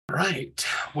right.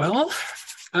 Well,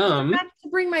 I forgot to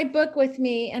bring my book with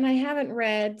me and I haven't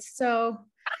read, so.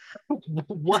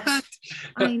 What?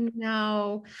 I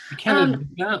know. You can't do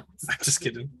that. I'm just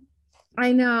kidding.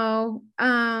 I know.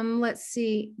 Let's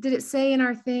see. Did it say in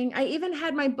our thing? I even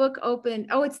had my book open.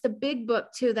 Oh, it's the big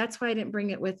book too. That's why I didn't bring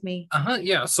it with me.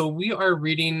 Yeah. So we are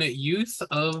reading Youth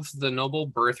of the Noble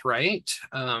Birthright.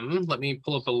 Let me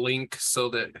pull up a link so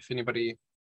that if anybody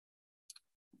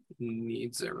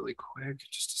needs it really quick,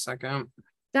 just a second.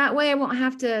 That way I won't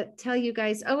have to tell you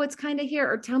guys, oh, it's kind of here,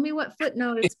 or tell me what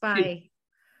footnote it's by.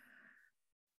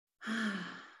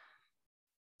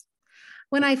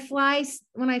 When I fly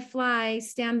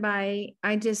standby,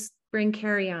 I just bring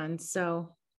carry-on.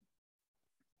 So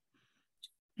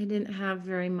I didn't have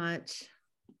very much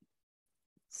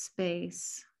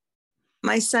space.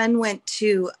 My son went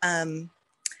to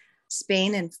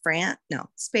Spain and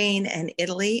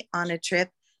Italy on a trip,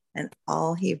 and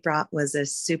all he brought was a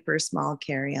super small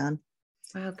carry-on.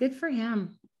 Wow, good for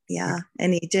him. Yeah,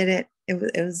 and he did it. It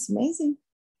was amazing.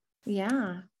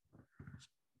 Yeah.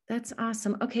 That's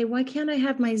awesome. Okay, why can't I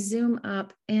have my Zoom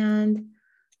up and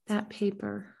that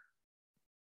paper?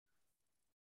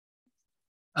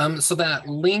 So that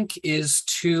link is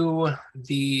to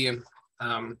the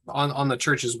on the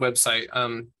church's website.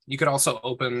 You could also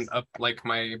open up like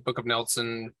my Book of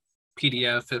Nelson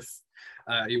PDF if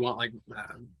you want like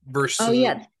verses. Oh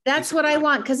yeah, that's what I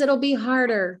want because it'll be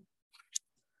harder.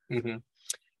 Mm-hmm.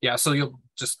 Yeah, so you'll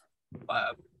just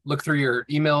look through your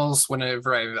emails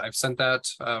whenever I've sent that.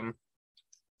 Okay.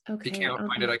 If you can't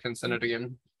find it, I can send it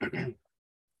again.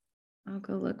 I'll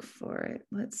go look for it.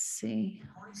 Let's see.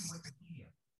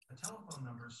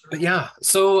 But yeah,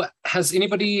 so has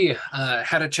anybody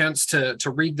had a chance to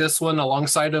read this one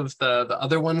alongside of the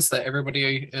other ones that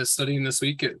everybody is studying this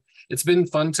week? It's been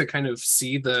fun to kind of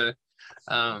see the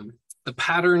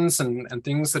patterns and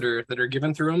things that are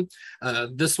given through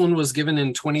them. This one was given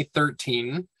in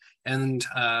 2013, and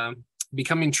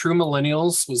Becoming True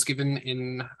Millennials was given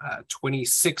in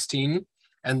 2016,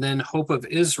 and then Hope of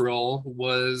Israel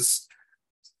was,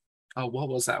 what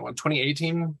was that one?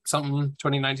 2018, something,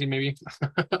 2019 maybe.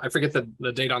 I forget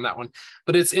the date on that one.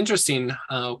 But it's interesting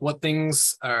what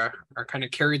things are kind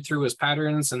of carried through as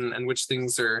patterns and which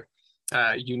things are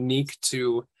unique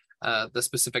to the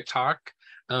specific talk.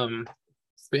 But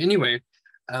anyway,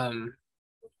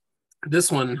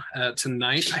 this one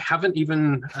tonight, I haven't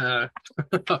even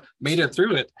made it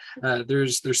through it.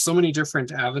 There's so many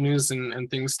different avenues and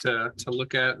things to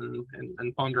look at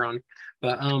and ponder on.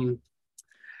 But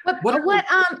what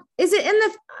is it in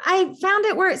the? I found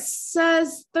it where it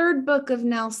says third book of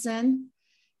Nelson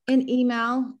in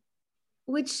email.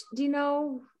 Which do you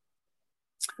know?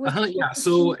 Yeah,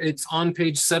 so it's on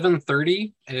page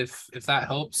 730. If that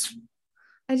helps.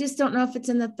 I just don't know if it's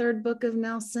in the third book of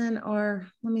Nelson or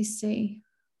let me see.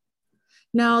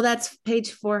 No, that's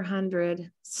page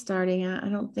 400 starting at, I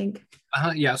don't think.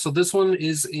 Yeah, so this one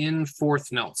is in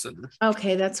fourth Nelson.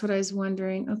 Okay, that's what I was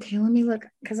wondering. Okay, let me look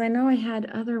because I know I had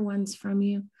other ones from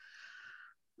you.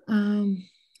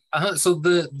 So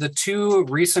the two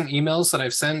recent emails that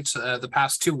I've sent the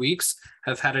past 2 weeks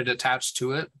have had it attached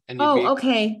to it. And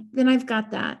okay, then I've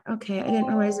got that. Okay, I didn't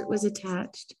realize it was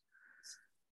attached.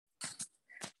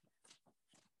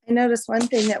 I noticed one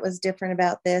thing that was different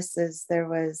about this is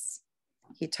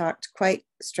he talked quite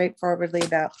straightforwardly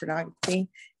about pornography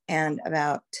and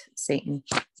about Satan.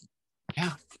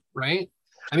 Yeah, right.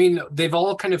 I mean, they've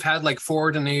all kind of had like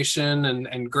foreordination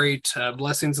and great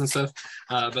blessings and stuff,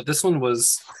 but this one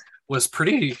was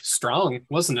pretty strong,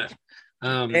 wasn't it?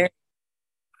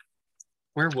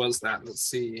 Where was that? Let's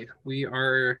see. We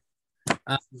are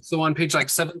so on page like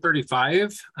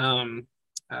 735,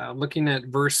 looking at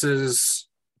verses.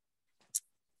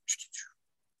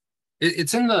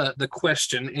 It's in the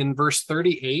question in verse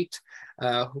 38.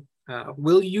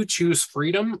 Will you choose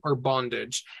freedom or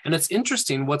bondage? And it's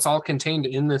interesting what's all contained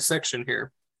in this section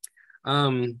here.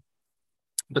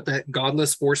 But that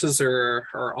godless forces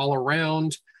are all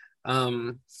around.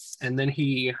 And then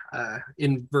he,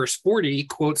 in verse 40,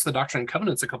 quotes the Doctrine and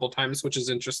Covenants a couple times, which is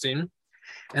interesting.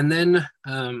 And then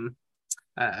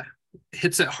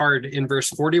hits it hard in verse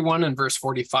 41 and verse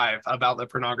 45 about the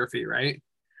pornography, right?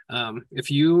 If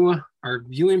you are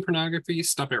viewing pornography,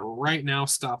 stop it right now.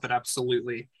 Stop it,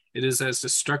 absolutely. It is as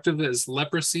destructive as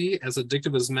leprosy, as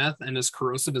addictive as meth, and as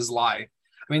corrosive as lye.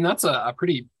 I mean, that's a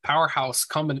pretty powerhouse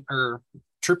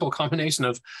triple combination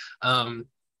of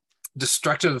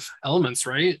destructive elements,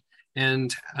 right?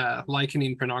 And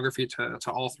likening pornography to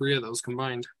all three of those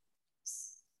combined.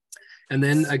 And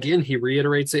then again, he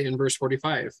reiterates it in verse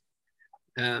 45.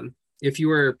 If you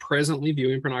are presently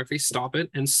viewing pornography, stop it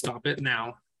and stop it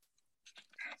now.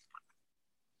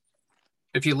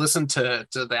 if you listen to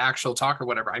the actual talk or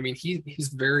whatever, I mean, he's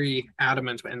very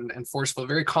adamant and forceful,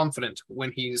 very confident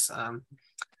when he's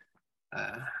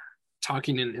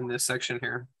talking in this section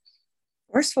here.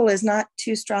 Forceful is not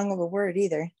too strong of a word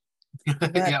either.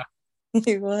 Yeah,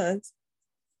 He was.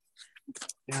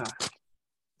 Yeah,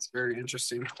 it's very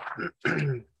interesting.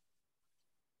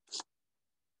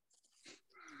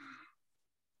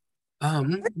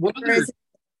 What other?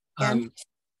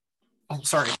 Oh,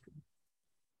 sorry.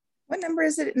 What number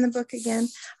is it in the book again?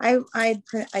 I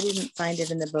didn't find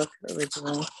it in the book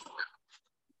originally.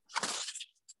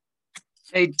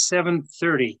 Page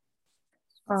 730.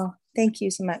 Oh, thank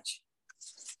you so much.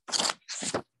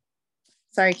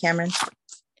 Sorry, Cameron.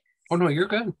 Oh no, you're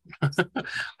good.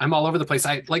 I'm all over the place.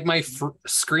 I like my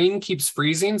screen keeps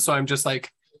freezing, so I'm just like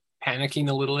panicking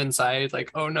a little inside,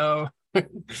 like, oh no.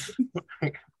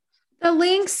 The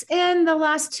links in the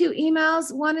last two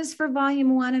emails, one is for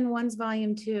volume 1 and one's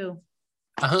volume 2.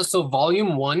 So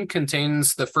volume 1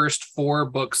 contains the first 4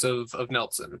 books of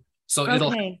Nelson. So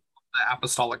it'll have the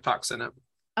apostolic talks in it.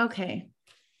 Okay.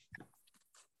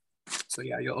 So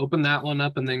yeah, you'll open that one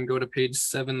up and then go to page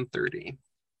 730.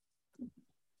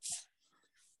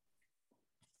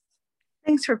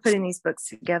 Thanks for putting these books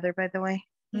together, by the way.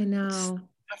 I know.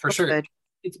 For sure. Good.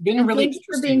 It's been And really thanks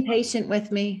interesting. for being patient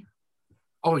with me.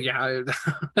 Oh yeah,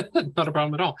 not a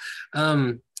problem at all.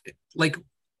 Like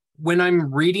when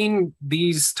I'm reading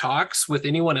these talks with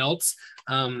anyone else,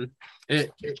 I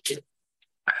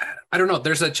don't know,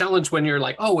 there's a challenge when you're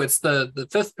like, oh, it's the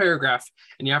 5th paragraph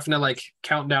and you have to like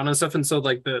count down and stuff. And so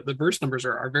like the verse numbers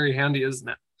are very handy, isn't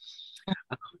it?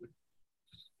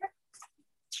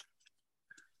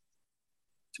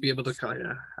 To be able to kind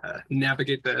of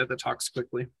navigate the talks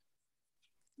quickly.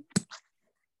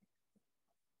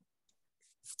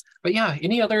 But yeah,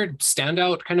 any other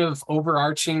standout kind of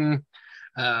overarching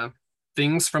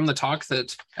things from the talk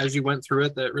that as you went through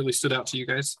it that really stood out to you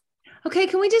guys? Okay,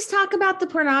 can we just talk about the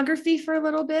pornography for a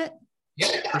little bit?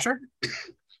 Yeah, for sure.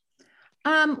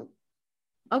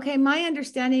 Okay, my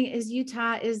understanding is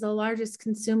Utah is the largest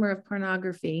consumer of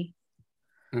pornography.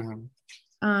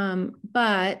 Mm-hmm.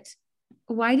 But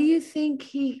why do you think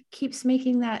he keeps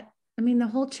making that? I mean, the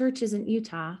whole church is in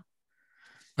Utah.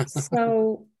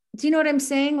 So do you know what I'm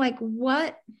saying? Like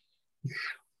why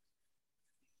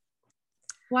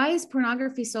is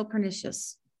pornography so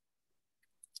pernicious?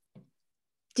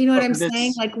 Do you know what I'm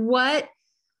saying? Like what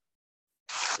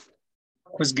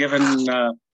was given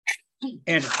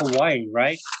in Hawaii,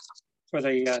 right? For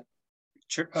the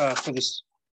for this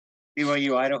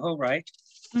BYU Idaho, right?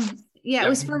 Yeah, it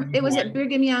was at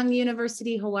Brigham Young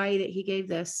University, Hawaii that he gave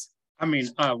this. I mean,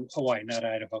 Hawaii, not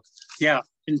Idaho. Yeah,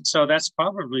 and so that's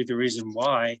probably the reason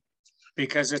why,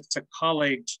 because it's a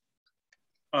college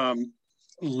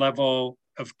level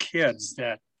of kids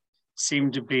that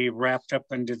seem to be wrapped up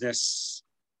into this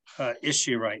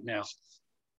issue right now.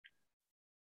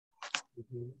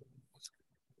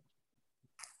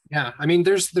 Yeah, I mean,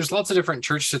 there's lots of different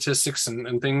church statistics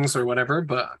and things or whatever,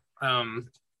 but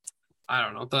I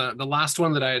don't know. The last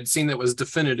one that I had seen that was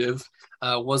definitive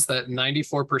was that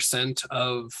 94%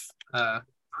 of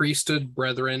priesthood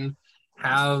brethren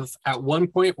have at one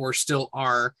point or still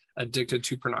are addicted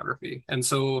to pornography. And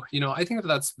so, you know, I think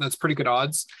that's pretty good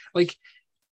odds. Like,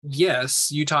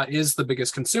 yes, Utah is the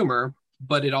biggest consumer,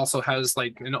 but it also has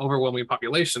like an overwhelming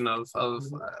population of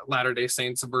Latter-day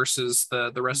Saints versus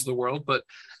the rest of the world. But,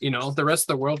 you know, the rest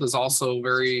of the world is also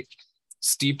very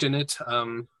steeped in it.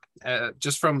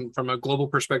 Just from a global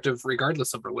perspective,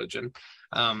 regardless of religion.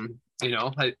 You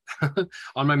know,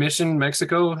 on my mission in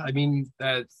Mexico, I mean,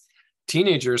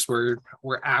 teenagers were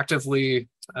actively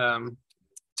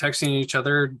texting each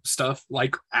other stuff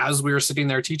like as we were sitting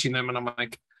there teaching them, and I'm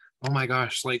like, oh my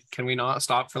gosh, like, can we not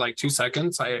stop for like 2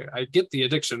 seconds? I get the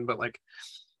addiction, but like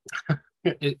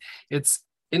it's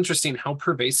interesting how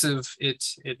pervasive it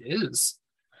is.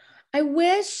 I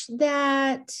wish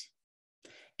that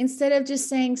instead of just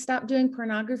saying stop doing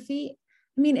pornography,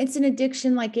 I mean, it's an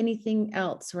addiction like anything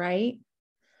else, right?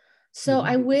 So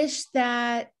I wish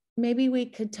that maybe we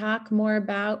could talk more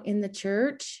about in the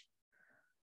church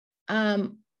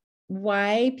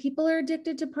why people are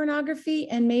addicted to pornography,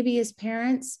 and maybe as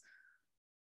parents,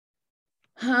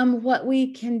 what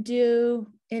we can do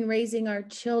in raising our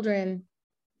children.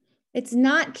 It's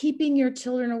not keeping your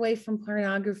children away from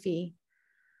pornography,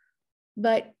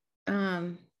 but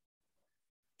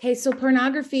okay, so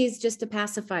pornography is just a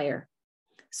pacifier.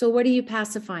 So what are you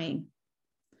pacifying?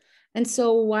 And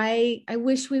so I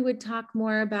wish we would talk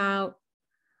more about,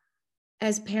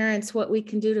 as parents, what we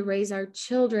can do to raise our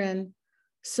children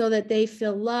so that they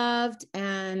feel loved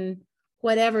and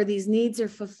whatever, these needs are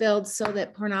fulfilled so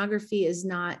that pornography is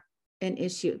not an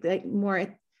issue, like more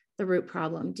at the root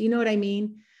problem. Do you know what I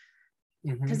mean?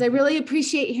 Because I really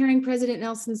appreciate hearing President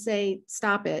Nelson say,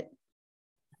 stop it.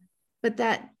 But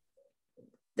that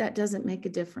doesn't make a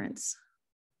difference.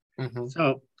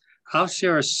 So I'll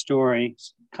share a story,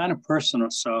 kind of personal,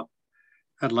 so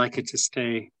I'd like it to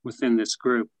stay within this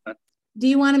group, but Do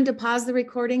you want him to pause the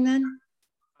recording then?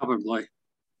 probably.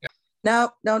 No,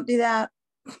 don't do that.